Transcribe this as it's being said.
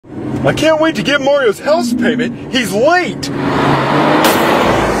I can't wait to get Mario's house payment. He's late.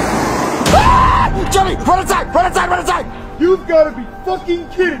 Ah! Jimmy, run inside! Run inside! Run inside! You've got to be fucking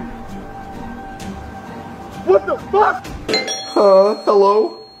kidding me. What the fuck?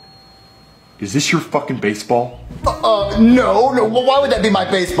 Hello? Is this your fucking baseball? No. Why would that be my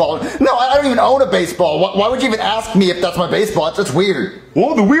baseball? No, I don't even own a baseball. Why would you even ask me if that's my baseball? That's weird.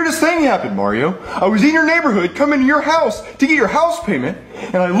 Well, the weirdest thing happened, Mario. I was in your neighborhood, coming to your house to get your house payment,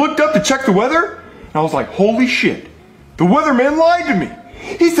 and I looked up to check the weather, and I was like, holy shit. The weatherman lied to me.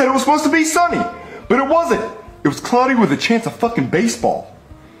 He said it was supposed to be sunny, but it wasn't. It was cloudy with a chance of fucking baseball.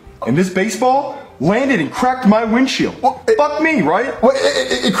 And this baseball landed and cracked my windshield. Fuck me, right? What,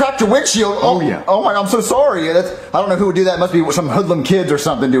 it cracked your windshield? Oh, yeah. Oh my, I'm so sorry. I don't know who would do that. It must be some hoodlum kids or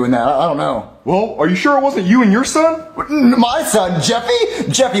something doing that. I don't know. Well, are you sure it wasn't you and your son? My son, Jeffy?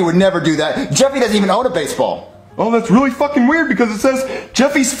 Jeffy would never do that. Jeffy doesn't even own a baseball. Oh, that's really fucking weird because it says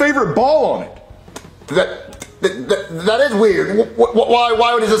Jeffy's favorite ball on it. That is weird.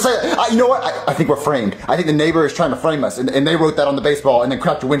 Why would it say that? You know what? I think we're framed. I think the neighbor is trying to frame us, and they wrote that on the baseball and then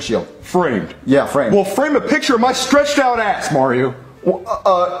cracked your windshield. Framed? Yeah, framed. Well, frame a picture of my stretched out ass, Mario.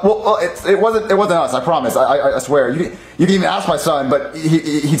 It wasn't us. I promise. I swear. You can even ask my son, but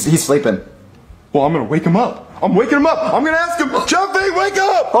he's sleeping. Well, I'm gonna wake him up. I'm waking him up. I'm gonna ask him, Jeffy, wake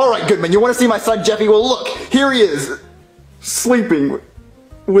up! All right, Goodman. You want to see my son, Jeffy? Well, look. Here he is, sleeping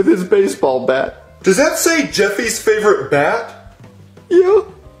with his baseball bat. Does that say Jeffy's favorite bat? Yeah.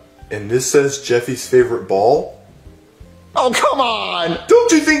 And this says Jeffy's favorite ball? Oh, come on!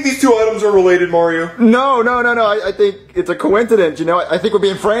 Don't you think these two items are related, Mario? No. I think it's a coincidence, you know? I think we're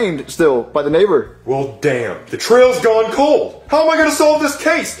being framed still by the neighbor. Well, damn. The trail's gone cold. How am I gonna solve this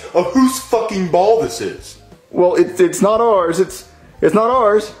case of whose fucking ball this is? Well, it's not ours. It's not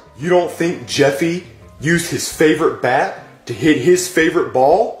ours. You don't think Jeffy used his favorite bat to hit his favorite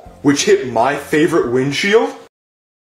ball, which hit my favorite windshield?